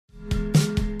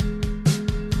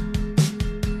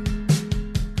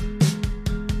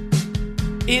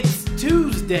It's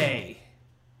Tuesday,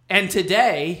 and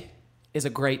today is a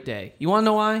great day. You want to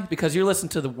know why? Because you're listening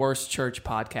to the worst church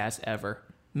podcast ever.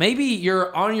 Maybe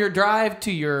you're on your drive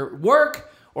to your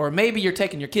work, or maybe you're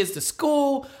taking your kids to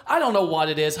school. I don't know what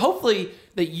it is. Hopefully,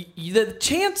 the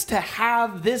chance to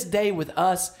have this day with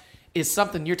us is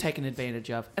something you're taking advantage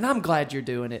of, and I'm glad you're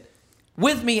doing it.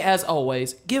 With me, as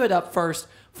always, give it up first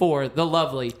for the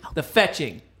lovely, the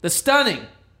fetching, the stunning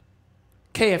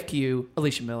KFQ,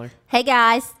 Alicia Miller. Hey,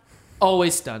 guys.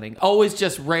 Always stunning. Always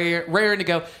just raring to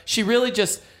go. She really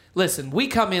just, listen, we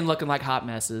come in looking like hot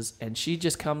messes, and she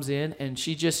just comes in and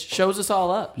she just shows us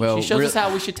all up. Well, she shows us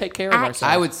how we should take care of ourselves.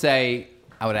 I would say,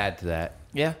 I would add to that.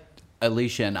 Yeah.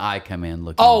 Alicia and I come in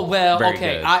looking Oh, well, very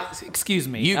okay. good. Excuse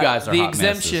me. You guys are the hot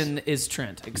exemption messes. is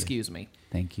Trent. Excuse me.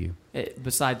 Thank you.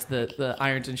 Besides the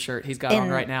Ironton shirt he's got on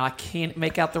right now, I can't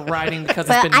make out the writing because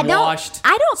But it's been washed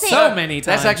I don't think so many times.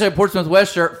 That's actually a Portsmouth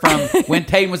West shirt from when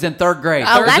Tatum was in third grade.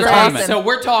 Oh, Third that's grade. awesome. So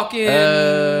we're talking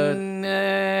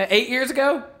 8 years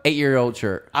ago? 8-year-old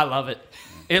shirt. I love it.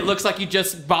 It looks like you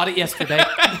just bought it yesterday.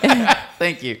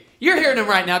 Thank you. You're hearing him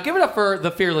right now. Give it up for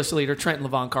the fearless leader, Trent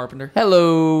Levon Carpenter.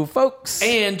 Hello, folks.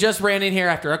 And just ran in here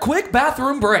after a quick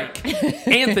bathroom break,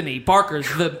 Anthony Barker's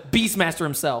the Beastmaster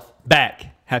himself. Back.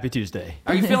 Happy Tuesday.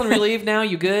 Are you feeling relieved now?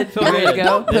 You good? You ready to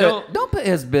go? Don't put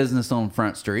his business on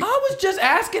Front Street. I was just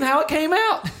asking how it came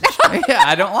out. Yeah,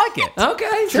 I don't like it.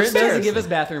 Okay. Trent doesn't give us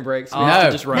bathroom breaks. We No. have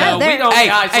to just run. No, we don't, Hey,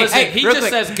 guys. hey, Listen, hey, he real just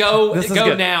quick. says go This is go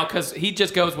good. now because he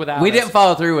just goes without We us. didn't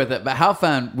follow through with it, but how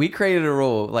fun! We created a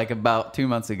rule like about 2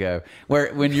 months ago,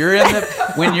 where when you're in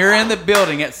the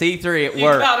building at C3 at You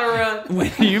work, gotta run.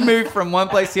 when you move from one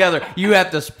place to the other, you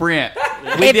have to sprint.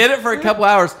 We did it for a couple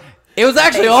hours. It was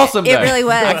actually awesome. It though. really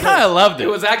was. I kind of loved it. It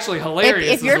was actually hilarious.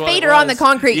 If is your what feet it are on the was.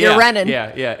 concrete, Yeah, you're running.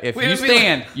 Yeah, yeah. If We you would be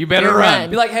stand, you better You're run. run.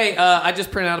 Be like, hey, I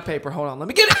just printed out a paper. Hold on, let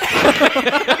me get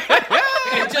it.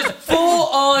 And just full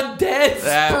on dead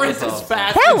That sprint was as awesome.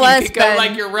 fast That as you was could go, fun.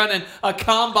 like you're running a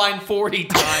combine 40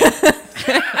 time.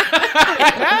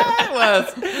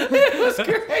 It was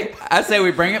great. I say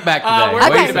we bring it back today. We're What do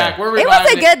bringing you it say? back. We're It was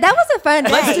reviving a good. That was a fun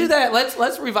day. Let's do that.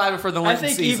 Let's revive it for the I Lenten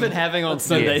think season. even having on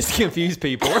Sundays confuse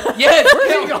people. Yes.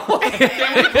 Can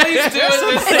we please do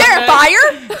it this Is there a fire?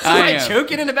 I am.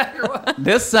 Choking in the back or what?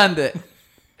 This Sunday,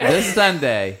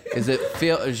 is it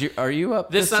Phil? Are you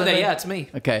up This Sunday? Yeah, it's me.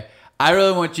 Okay. I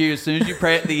really want you, as soon as you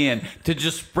pray at the end, to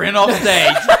just sprint off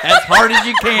stage as hard as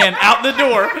you can out the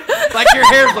door, like your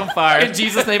hair's on fire. In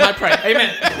Jesus' name I pray.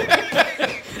 Amen.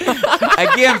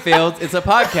 Again, Fields, it's a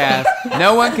podcast.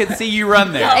 No one can see you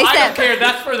run there. I don't Except- care.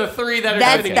 That's for the three that are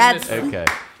That's- going to that's- get this. Okay.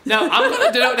 Now I'm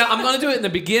gonna do it in the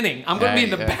beginning. I'm gonna be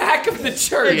in the Yeah. back of the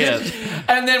church, Yes.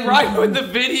 and then right when the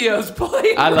videos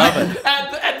play, I love it.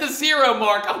 At the 0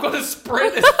 mark, I'm gonna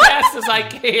sprint as fast as I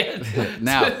can.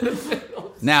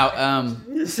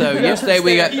 So yesterday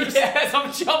we got Yes,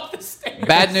 I'm jumping the stairs.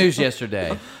 bad news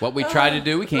yesterday. What we try to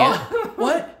do, we can't.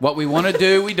 What? What we want to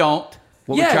do, we don't.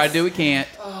 What Yes. we try to do, we can't.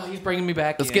 Oh, he's bringing me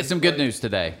back. Let's in. get some good news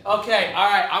today. Okay, all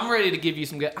right. I'm ready to give you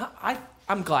some good.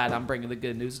 I'm glad I'm bringing the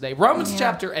good news today. Romans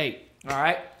chapter 8. All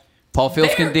right. Paul feels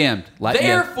There- condemned. Like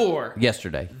Therefore,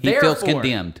 yesterday. He feels Therefore.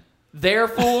 condemned.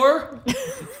 Therefore,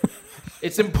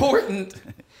 it's important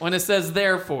when it says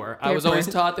therefore. I was always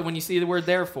taught that when you see the word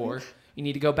therefore, you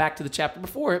need to go back to the chapter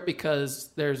before it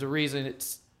because there's a reason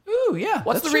it's. Ooh, yeah.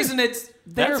 What's the reason it's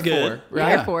therefore? That's good.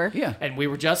 Right? Therefore. Yeah. And we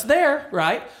were just there,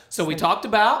 right? So we talked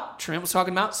about, Trent was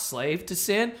talking about slave to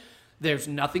sin. There's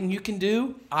nothing you can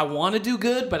do. I want to do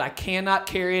good, but I cannot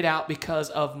carry it out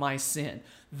because of my sin.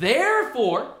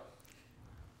 Therefore,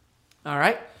 all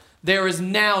right, there is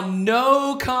now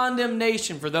no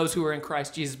condemnation for those who are in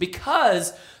Christ Jesus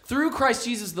because through Christ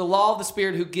Jesus, the law of the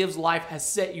Spirit who gives life has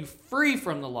set you free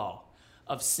from the law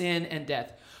of sin and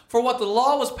death. For what the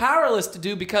law was powerless to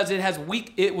do because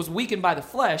it was weakened by the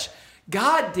flesh,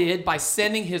 God did by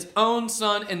sending his own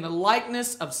Son in the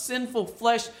likeness of sinful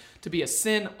flesh to be a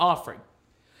sin offering.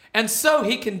 And so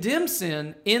he condemned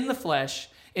sin in the flesh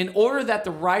in order that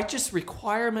the righteous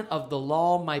requirement of the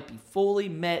law might be fully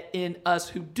met in us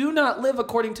who do not live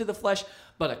according to the flesh,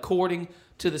 but according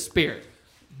to the Spirit.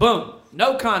 Boom.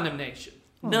 No condemnation.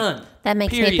 None. That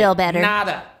makes me Period. feel better.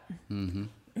 Nada.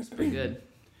 It's pretty good.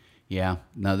 Yeah.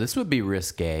 No, this would be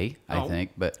risque, I Oh.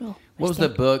 think. But what was the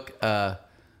book?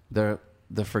 The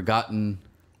forgotten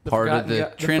part of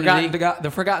the Trinity.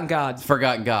 The Forgotten God.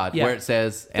 Forgotten God, Yeah. where it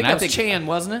says, I think that was Chan,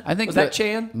 wasn't it? I think was that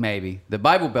Chan? Maybe the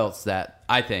Bible Belt's that.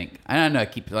 I think. I know I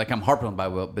keep I'm harping on the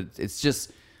Bible Belt, but it's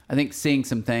just I think seeing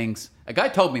some things. A guy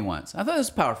told me once. I thought it was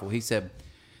powerful. He said,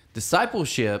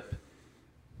 discipleship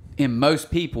in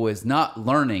most people is not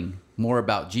learning more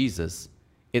about Jesus.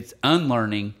 It's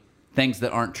unlearning things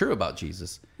that aren't true about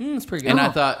Jesus. That's pretty good. And I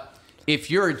thought, if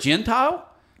you're a Gentile,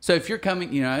 so if you're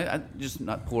coming, I just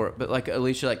not poor, but like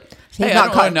Alicia, like, hey, I not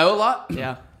don't called- really know a lot.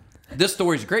 yeah. This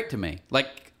story's great to me.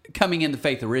 Like coming into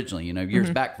faith originally, years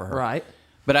back for her. Right.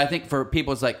 But I think for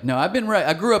people, it's like, no, I've been right.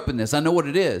 I grew up in this. I know what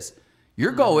it is.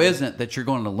 Your goal isn't that you're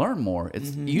going to learn more.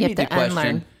 It's you have need to to question,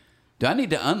 unlearn. do I need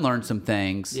to unlearn some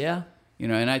things? Yeah.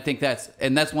 And I think that's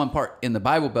one part in the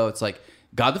Bible Belt. It's like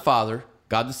God the Father,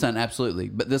 God the Son, absolutely.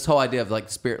 But this whole idea of like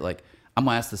the Spirit, like I'm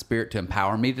going to ask the Spirit to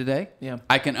empower me today. Yeah.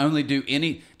 I can only do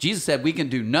Jesus said we can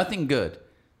do nothing good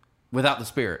without the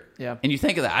Spirit. Yeah. And you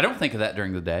think of that. I don't think of that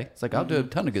during the day. It's like I'll do a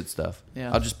ton of good stuff.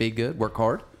 Yeah. I'll just be good, work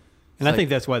hard. And I think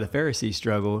that's why the Pharisees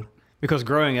struggled, because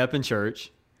growing up in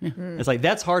church, it's like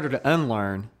that's harder to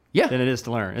unlearn Yeah. than it is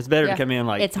to learn. It's better Yeah. to come in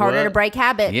like it's harder what? to break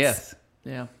habits. Yes.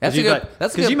 Yeah. That's a good,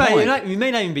 that's a good you point. you may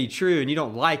not even be true, and you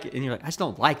don't like it, and you're like, I just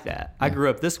don't like that. I grew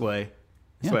up this way.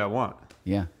 That's the way I want.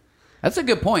 Yeah. That's a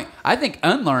good point. I think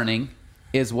unlearning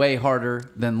is way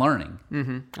harder than learning.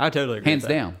 I totally agree. Hands with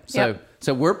that. down. Yep.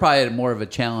 So we're probably at more of a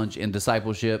challenge in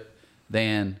discipleship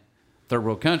than third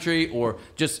world country, or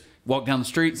just walk down the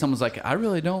street. Someone's like, I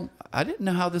didn't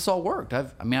know how this all worked.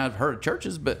 I've heard of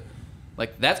churches, but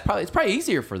like it's probably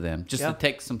easier for them just Yeah. to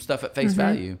take some stuff at face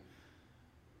value.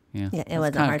 Yeah. Yeah, it It's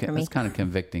wasn't kinda hard for me. It's kind of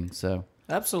convicting. So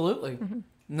Absolutely.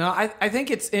 No, I think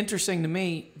it's interesting to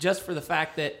me just for the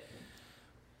fact that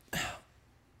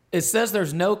it says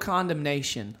there's no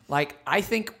condemnation. Like, I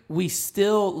think we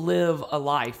still live a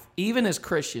life, even as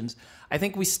Christians, I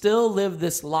think we still live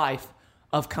this life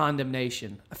of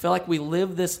condemnation. I feel like we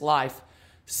live this life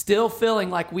still feeling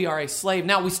like we are a slave.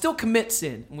 Now, we still commit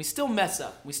sin, and we still mess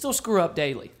up. We still screw up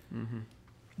daily.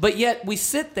 But yet we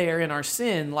sit there in our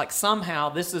sin like somehow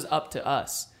this is up to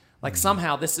us. Like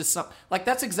somehow this is like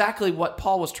that's exactly what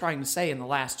Paul was trying to say in the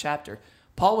last chapter.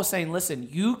 Paul was saying, listen,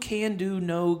 you can do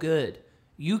no good.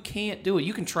 You can't do it.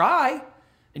 You can try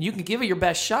and you can give it your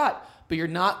best shot, but you're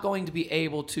not going to be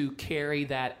able to carry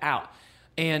that out.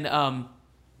 And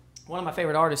one of my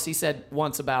favorite artists, he said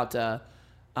once about,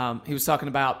 he was talking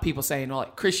about people saying, well,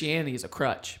 like Christianity is a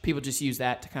crutch. People just use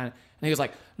that to kind of, and he was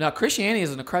like, no, Christianity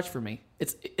isn't a crutch for me.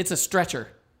 It's a stretcher.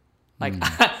 Like,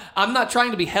 I'm not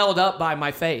trying to be held up by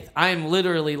my faith. I am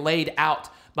literally laid out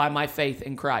by my faith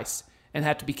in Christ and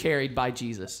have to be carried by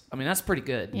Jesus. I mean, that's pretty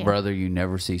good. Yeah. brother, you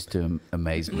never cease to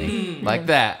amaze me like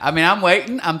that. I mean, I'm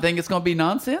waiting. I'm thinking it's going to be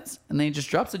nonsense, and then he just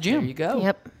drops a There gem. you go.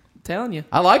 Yep. I'm telling you.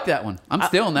 I like that one. I'm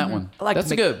still on that one. I like That's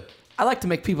to make, good. I like to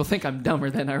make people think I'm dumber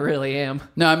than I really am.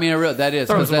 No, I mean, that is.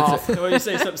 'cause Throws them that's off. So when you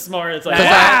say something smart, it's like,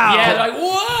 Yeah, they're like,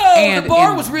 whoa, And the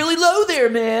bar in- was really low there,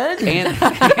 man.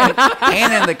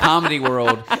 and in the comedy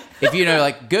world, if you know,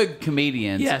 like good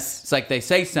comedians, Yes. it's like they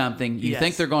say something, you Yes.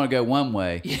 think they're going to go one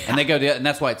way, and they go the other, and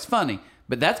that's why it's funny.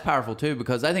 But that's powerful too,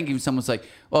 because I think even someone's like,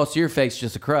 "Oh, so your face is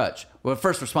just a crutch." Well, the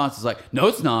first response is like, "No,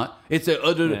 it's not. It's a."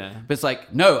 Yeah. But it's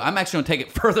like, no, I'm actually going to take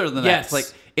it further than that. Yes. It's like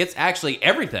it's actually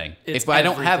everything. It's if I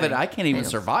don't have it, everything. I can't even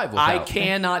survive without. I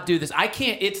cannot do this. I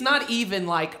can't. It's not even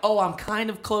like, oh, I'm kind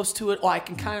of close to it, or I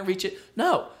can kind of reach it.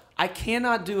 No, I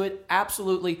cannot do it.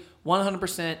 Absolutely,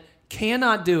 100%.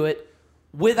 Cannot do it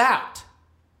without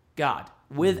God.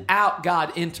 Without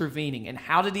God intervening. And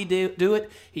how did he do it?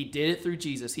 He did it through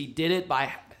Jesus. He did it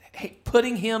by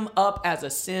putting him up as a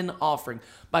sin offering,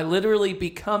 by literally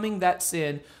becoming that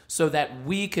sin so that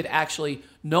we could actually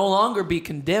no longer be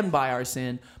condemned by our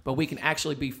sin, but we can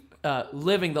actually be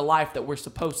living the life that we're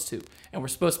supposed to. And we're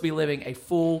supposed to be living a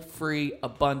full, free,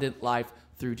 abundant life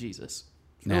through Jesus.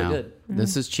 It's really Now, good.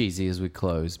 this is cheesy as we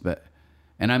close,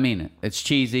 and I mean it. It's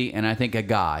cheesy, and I think a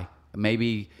guy,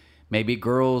 maybe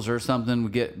girls or something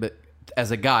would get, but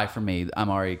as a guy, for me, I'm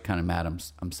already kind of mad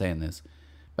I'm saying this.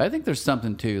 But I think there's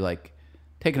something to, like,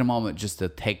 taking a moment just to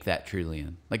take that truly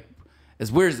in. Like,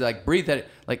 as weird as, like, breathe that,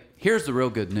 like, here's the real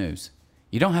good news.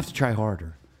 You don't have to try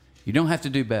harder. You don't have to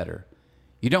do better.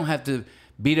 You don't have to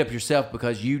beat up yourself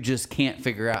because you just can't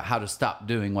figure out how to stop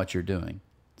doing what you're doing.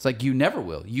 It's like you never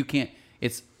will. You can't.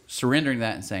 It's surrendering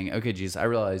that and saying, okay, Jesus, I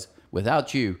realize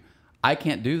without you, I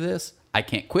can't do this. I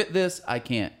can't quit this. I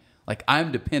can't. Like,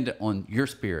 I'm dependent on your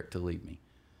Spirit to lead me.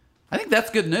 I think that's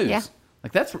good news. Yeah.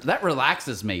 Like, that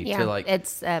relaxes me Yeah. to, like,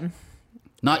 It's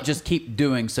not just keep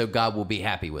doing so God will be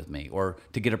happy with me, or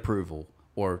to get approval,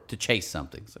 or to chase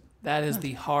something. So, That is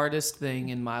the hardest thing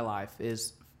in my life,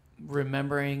 is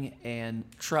remembering and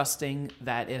trusting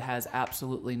that it has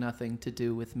absolutely nothing to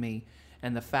do with me.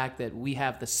 And the fact that we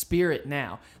have the Spirit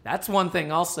now. That's one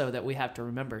thing also that we have to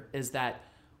remember, is that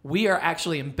we are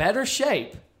actually in better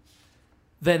shape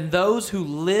than those who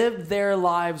lived their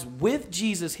lives with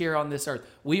Jesus here on this earth.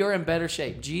 We are in better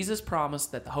shape. Jesus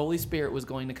promised that the Holy Spirit was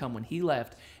going to come when he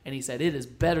left, and he said, it is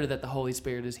better that the Holy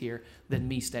Spirit is here than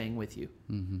me staying with you.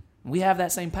 Mm-hmm. We have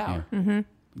that same power. Yeah. Mm-hmm.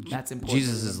 That's important.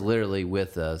 Jesus is literally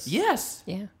with us. Yes.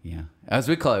 Yeah. Yeah. As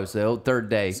we close, the old Third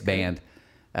Day band,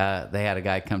 they had a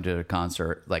guy come to a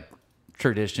concert, like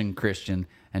tradition Christian,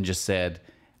 and just said,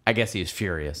 I guess he was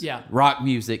furious. Yeah. Rock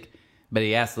music. But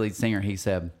he asked the lead singer, he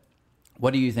said,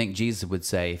 what do you think Jesus would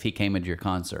say if he came into your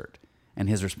concert? And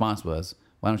his response was,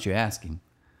 why don't you ask him?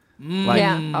 Like,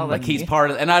 Yeah. like he's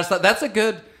part of, and I just thought that's a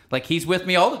good, like he's with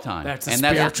me all the time. That's a and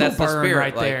spiritual the burn spirit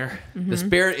right like, there. The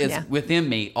Spirit is Yeah. within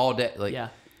me all day. Like, Yeah.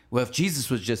 well, if Jesus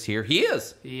was just here, he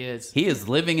is. He is. He is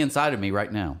living inside of me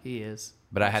right now. He is.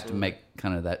 But I have to make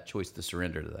kind of that choice to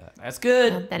surrender to that. That's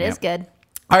good. That is good.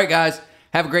 All right, guys.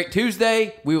 Have a great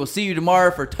Tuesday. We will see you tomorrow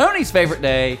for Tony's favorite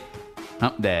day,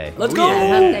 Hump Day. Let's go.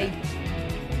 Okay.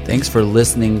 Thanks for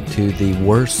listening to the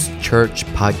Worst Church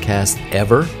podcast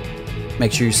ever.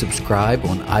 Make sure you subscribe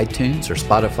on iTunes or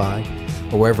Spotify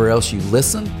or wherever else you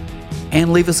listen,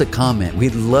 and leave us a comment.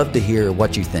 We'd love to hear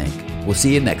what you think. We'll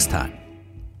see you next time.